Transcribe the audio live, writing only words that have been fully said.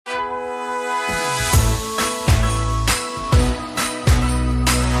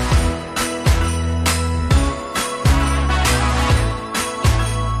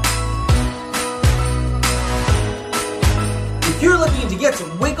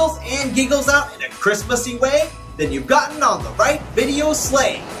and giggles out in a Christmassy way? Then you've gotten on the right video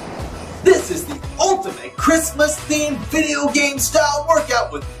sleigh. This is the ultimate Christmas-themed video game style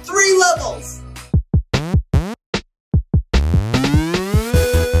workout with 3 levels.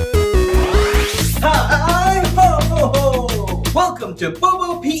 Hi-ho! Welcome to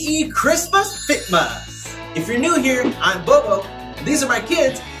Bobo PE Christmas Fitmas. If you're new here, I'm Bobo. These are my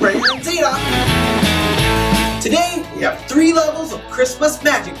kids, Freya and Zeta. Today, we have 3 levels of Christmas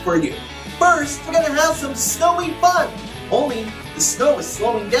magic for you. First, we're gonna have some snowy fun. Only the snow is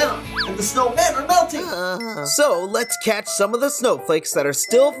slowing down and the snowmen are melting. So let's catch some of the snowflakes that are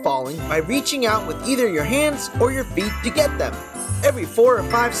still falling by reaching out with either your hands or your feet to get them. Every 4 or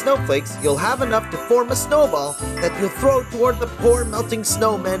 5 snowflakes, you'll have enough to form a snowball that you'll throw toward the poor melting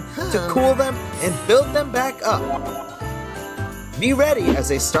snowmen to cool them and build them back up. Be ready as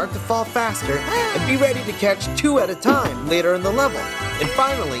they start to fall faster, and be ready to catch 2 at a time later in the level. And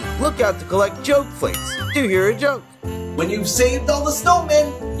finally, look out to collect joke flakes to hear a joke. When you've saved all the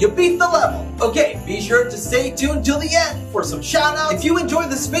snowmen, you beat the level. Okay, be sure to stay tuned till the end for some shout-outs. If you enjoyed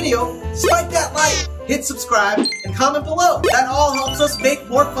this video, spike that like, hit subscribe, and comment below. That all helps us make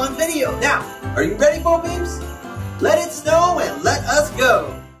more fun videos. Now, are you ready, Bo Beams? Let it snow and let us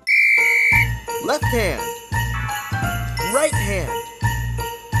go. Left hand. Right hand.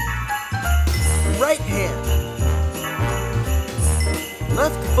 Right hand.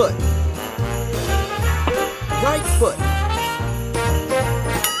 Left foot. Right foot.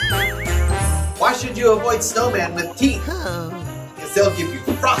 Why should you avoid snowmen with teeth? Because they'll give you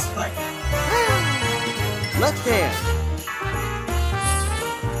frostbite. Left hand.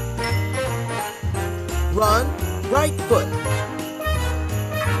 Run, right foot.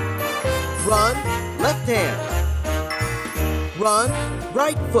 Run, left hand. Run,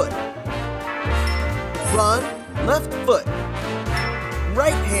 right foot. Run, left foot.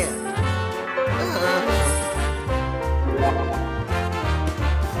 Right hand.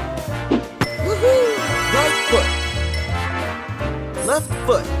 Right foot. Left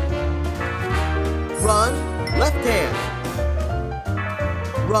foot. Run, left hand.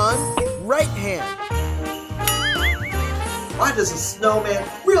 Run, right hand. Why does a snowman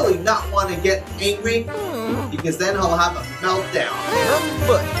really not want to get angry? Because then he'll have a meltdown. Left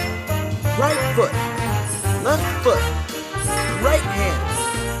foot. Right foot. Left foot. Right hand.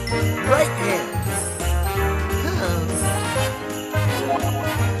 Right hand.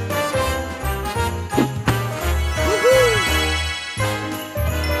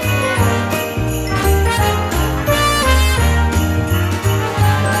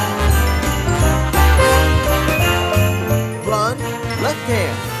 Run, left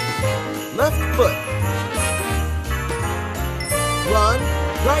hand. Left foot. Run,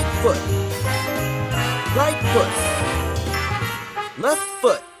 right foot. Right foot. Left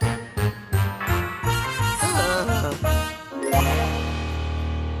foot.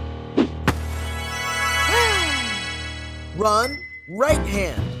 Run, right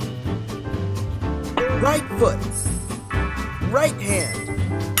hand. Right foot. Right hand.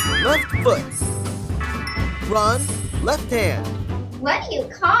 Left foot. Run, left hand. What do you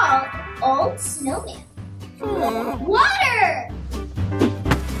call old snowman? Water!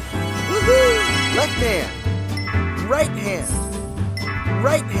 Left hand. Right hand.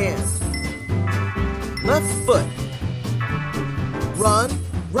 Right hand. Left foot. Run,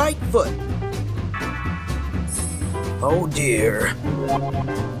 right foot. Oh dear.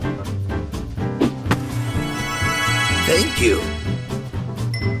 Thank you.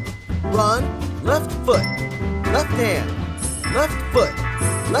 Run, left foot. Left hand. Left foot.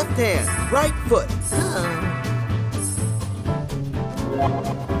 Left hand. Right foot.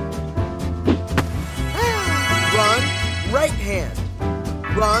 Run, right hand.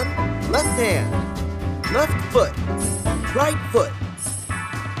 Run, left hand. Left foot. Right foot.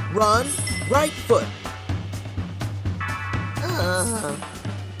 Run, right foot.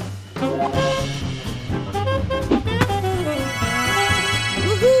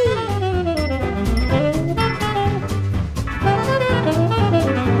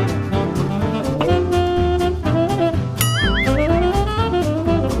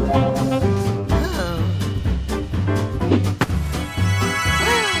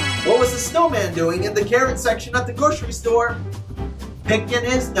 What was the snowman doing in the carrot section at the grocery store? Picking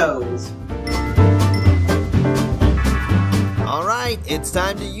his nose. Alright, it's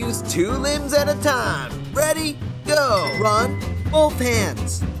time to use 2 limbs at a time. Ready? Go! Run, both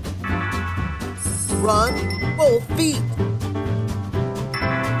hands. Run, both feet.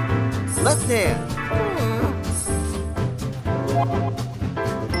 Left hand.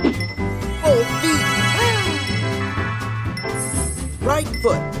 Both feet. Right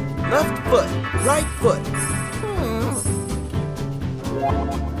foot. left foot, right foot.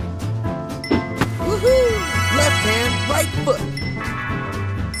 Woohoo! Left hand, right foot.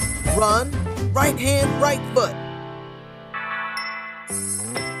 Run, right hand, right foot.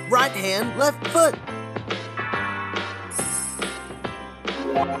 Right hand, left foot.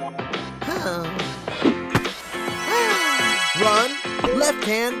 Run, left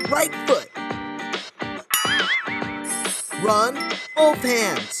hand, right foot. Run, both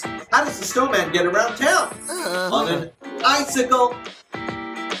hands. How does the snowman get around town? On an icicle.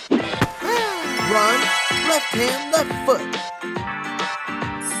 Run, left hand, left foot.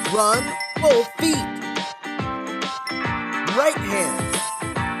 Run, both feet. Right hand.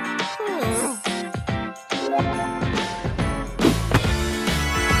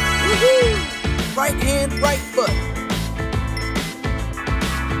 Woohoo! Right hand, right foot.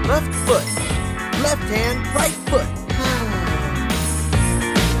 Left foot. Left hand, right foot.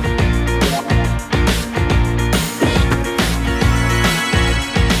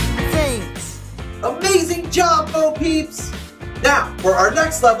 Thanks. Amazing job, Bo Peeps! Now, for our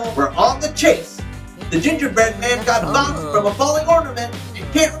next level, we're on the chase. The gingerbread man got bounced from a falling ornament and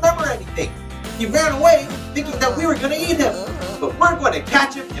can't remember anything. He ran away thinking that we were going to eat him, but we're going to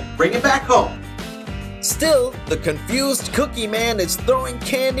catch him and bring him back home. Still, the confused Cookie Man is throwing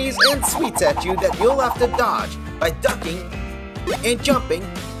candies and sweets at you that you'll have to dodge by ducking and jumping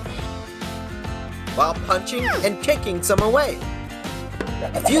while punching and kicking some away.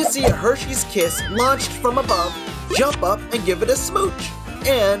 If you see a Hershey's Kiss launched from above, jump up and give it a smooch,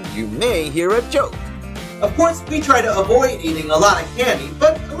 and you may hear a joke. Of course, we try to avoid eating a lot of candy,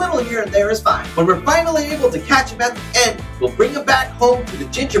 but a little here and there is fine. When we're finally able to catch him at the end, we'll bring him back home to the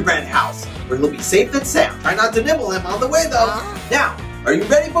gingerbread house, where he'll be safe and sound. Try not to nibble him on the way, though. Now, are you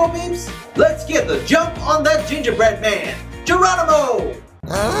ready, Bo Peeps? Let's get the jump on that gingerbread man. Geronimo!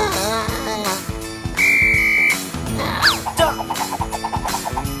 Duck.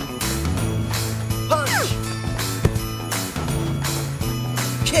 Punch.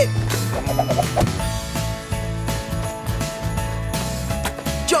 Kick.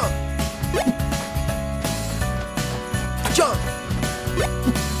 Jump. Jump.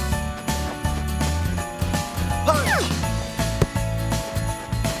 Punch.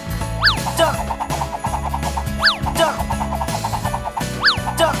 Duck. Duck.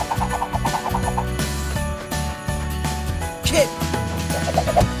 Duck. Kick.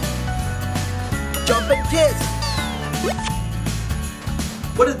 Jump and kiss.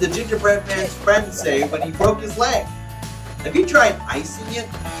 What did the gingerbread man's friend say when he broke his leg? Have you tried icing it?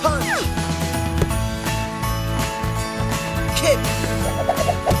 Punch. Kick.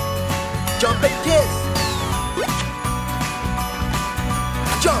 Jump and kiss.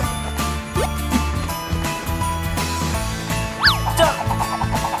 Jump. Duck.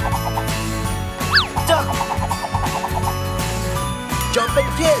 Duck. Jump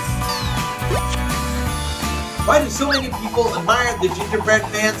and kiss. Why do so many people admire the gingerbread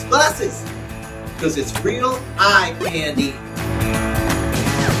man's glasses? Because it's real eye candy.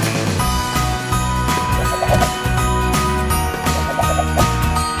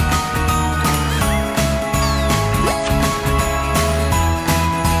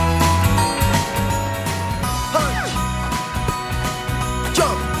 Punch.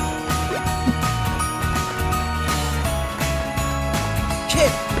 Jump.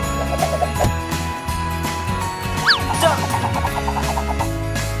 Kick. Duck.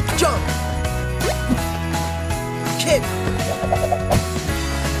 Jump. Kick.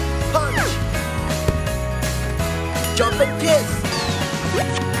 Punch. Jump and kiss.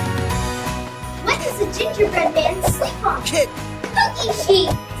 What does the gingerbread man sleep on? Kick. Cookie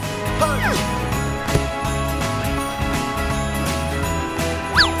sheet. Punch.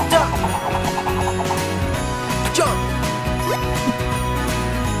 Duck. Jump.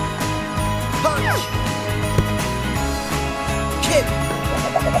 Punch. Kick.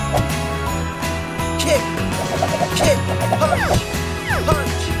 Kick. Kick. Punch.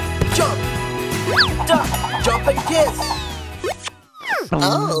 Punch. Jump. Duck. Jump and kiss.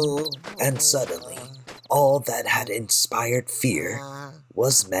 Oh. And suddenly, all that had inspired fear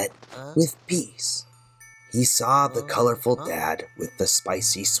was met with peace. He saw the colorful dad with the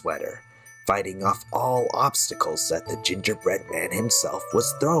spicy sweater, fighting off all obstacles that the gingerbread man himself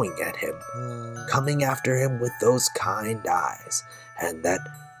was throwing at him, coming after him with those kind eyes and that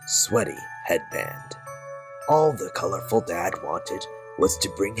sweaty headband. All the colorful dad wanted was to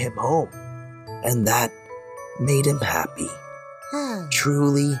bring him home, and that made him happy,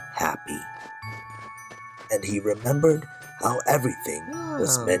 truly happy. And he remembered how everything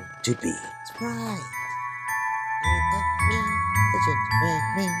was meant to be. That's right. You got me, the gingerbread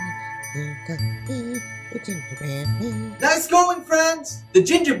man. The Gingerbread Man. Nice going, friends! The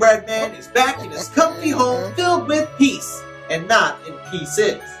Gingerbread Man is back in his comfy home filled with peace, and not in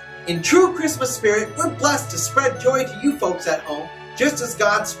pieces. In true Christmas spirit, we're blessed to spread joy to you folks at home, just as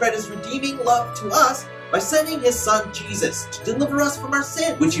God spread his redeeming love to us by sending his son Jesus to deliver us from our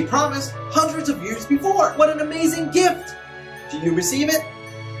sin, which he promised hundreds of years before. What an amazing gift! Do you receive it?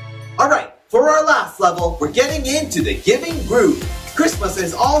 Alright, for our last level, we're getting into the giving groove. Christmas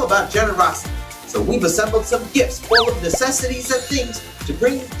is all about generosity, so we've assembled some gifts full of necessities and things to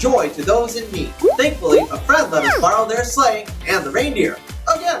bring joy to those in need. Thankfully, a friend let us borrow their sleigh and the reindeer.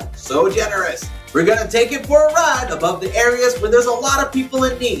 Again, so generous. We're gonna take it for a ride above the areas where there's a lot of people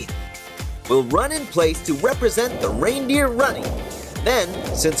in need. We'll run in place to represent the reindeer running.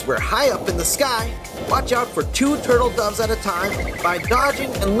 Then, since we're high up in the sky, watch out for 2 turtle doves at a time by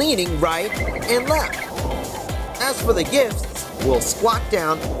dodging and leaning right and left. As for the gifts, we'll squat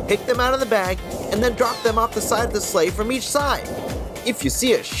down, pick them out of the bag, and then drop them off the side of the sleigh from each side. If you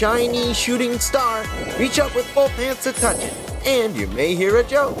see a shiny shooting star, reach up with both hands to touch it, and you may hear a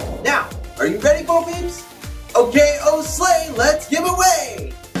joke. Now, are you ready, Bo Peeps? Okay, oh sleigh, let's give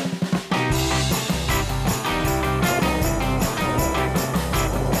away!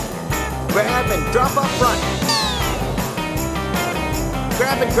 Grab and drop off right.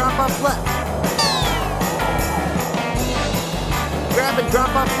 Grab and drop off left. Grab and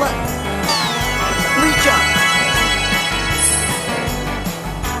drop off left. Reach up.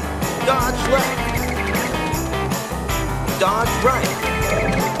 Dodge left. Dodge right.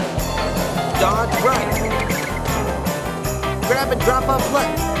 Dodge right. Grab and drop off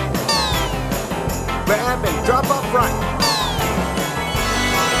left. Grab and drop off right.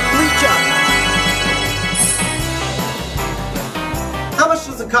 Reach up. How much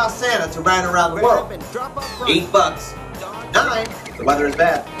does it cost Santa to ride around the world? Grab and drop off right. $8. 9 if the weather is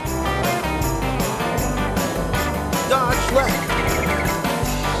bad. Dodge left.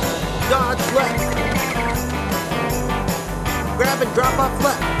 Dodge left. Grab and drop off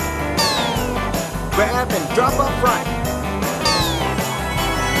left. Grab and drop off right.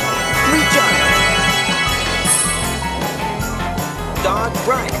 Reach up. Dodge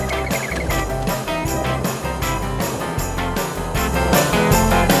right.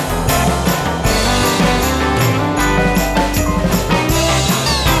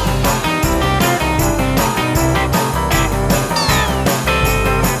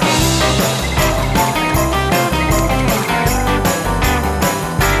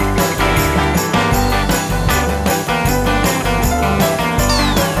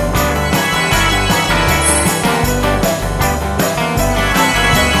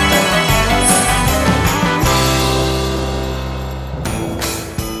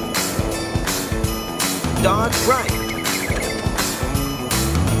 Dodge right.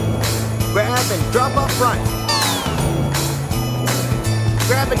 Grab and drop off right.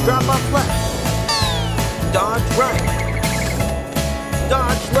 Grab and drop off left. Dodge right.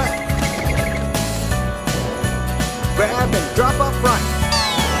 Dodge left. Grab and drop off right.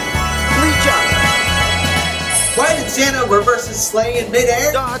 Reach up. Why did Santa reverse his sleigh in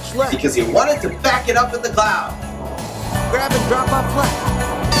midair? Dodge left. Because he wanted to back it up in the cloud. Grab and drop off left.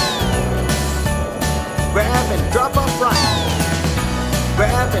 Grab and drop off right.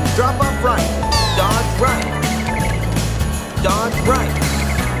 Grab and drop off right. Dodge right. Dodge right.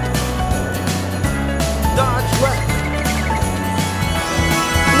 Dodge left.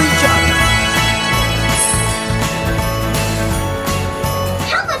 Reach up.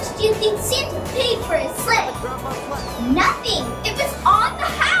 How much do you think Santa paid for his sleigh? Drop off left. Nothing. It was on the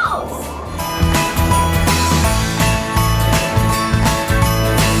house.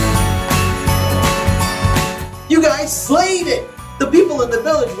 You guys slayed it! The people in the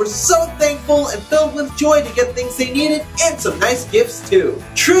village were so thankful and filled with joy to get things they needed and some nice gifts too.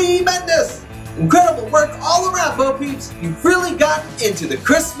 Tremendous! Incredible work all around, Bo Peeps! You've really gotten into the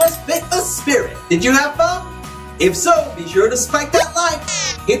Christmas fitness spirit. Did you have fun? If so, be sure to spike that like,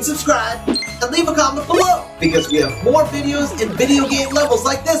 hit subscribe, and leave a comment below because we have more videos and video game levels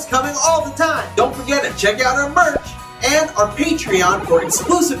like this coming all the time. Don't forget to check out our merch and our Patreon for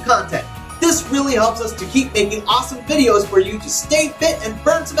exclusive content. This really helps us to keep making awesome videos for you to stay fit and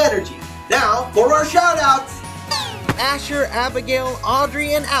burn some energy. Now, for our shout-outs. Asher, Abigail,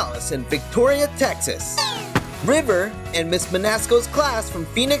 Audrey, and Alice in Victoria, Texas. River and Miss Manasco's class from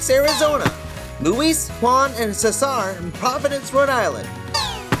Phoenix, Arizona. Luis, Juan, and Cesar in Providence, Rhode Island.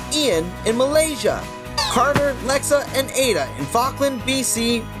 Ian in Malaysia. Carter, Lexa, and Ada in Falkland,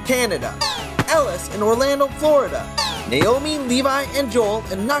 BC, Canada. Ellis in Orlando, Florida. Naomi, Levi, and Joel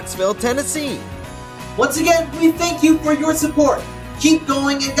in Knoxville, Tennessee. Once again, we thank you for your support. keep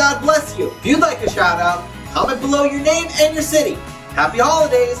going and God bless you. If you'd like a shout out, comment below your name and your city. Happy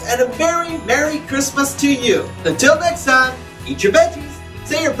holidays and a very Merry Christmas to you. Until next time, eat your veggies,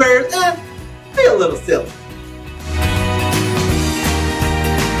 say your prayers, and be a little silly.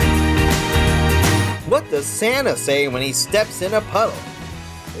 What does Santa say when he steps in a puddle?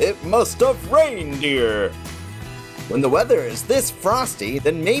 It must have rained, dear. When the weather is this frosty,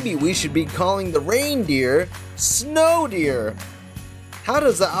 then maybe we should be calling the reindeer snow deer. How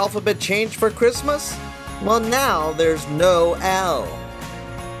does the alphabet change for Christmas? Well, now there's no L.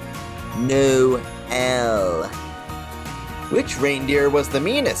 No L. Which reindeer was the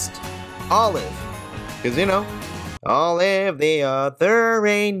meanest? Olive. Because, you know, Olive the other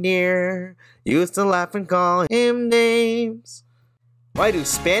reindeer used to laugh and call him names. Why do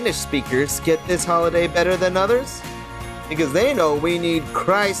Spanish speakers get this holiday better than others? Because they know we need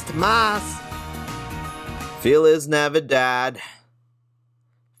Christmas. Feliz Navidad.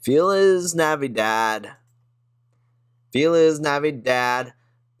 Feliz Navidad. Feliz Navidad.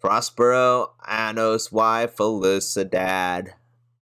 Prospero años y felicidad.